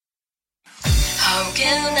How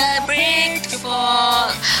can I break the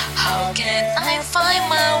fall? How can I find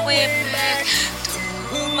my way back to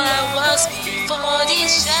whom I was before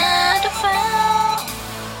this shadow fell?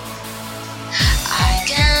 I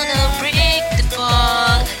cannot break the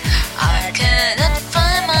fall. I cannot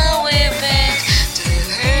find my way back to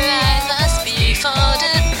who I was before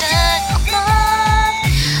the dark of night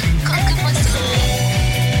conquered my soul.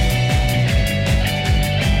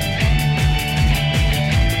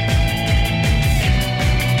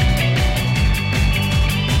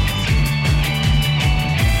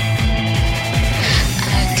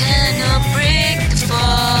 I cannot break the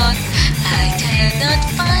fall. I cannot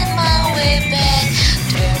find my way back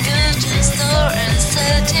to a future so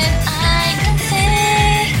uncertain I can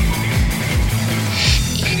say.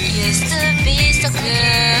 It used to be so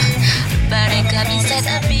clear, but I got inside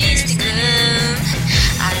a misty gloom.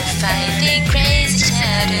 I'm fighting crazy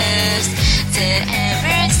shadows that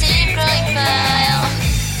ever seem growing by.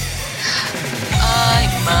 I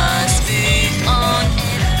must move on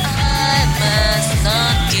and I must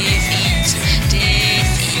not give in to this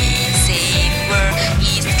insane world.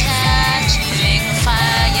 It's catching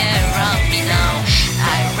fire around me now.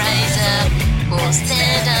 I rise up, won't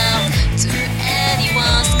stand up to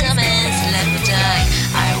anyone's comments. Let me die,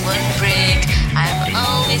 I won't break. I'm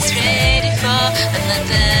always ready for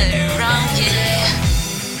another round, yeah.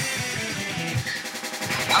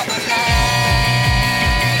 I'm alive.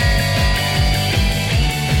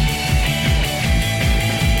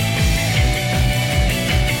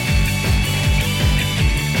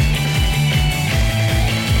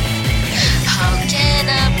 How can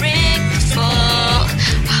I break the fall?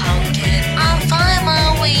 How can I find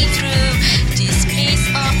my way through this maze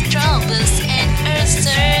of troubles and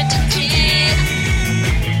uncertainty?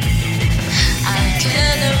 I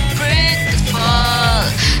cannot break the fall.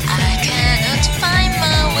 I cannot find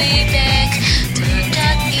my way back. The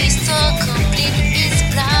dark is so complete, it's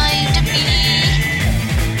blinded me.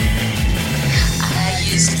 I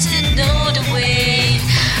used to know the way,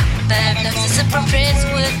 but love's a prophet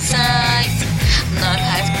would tell.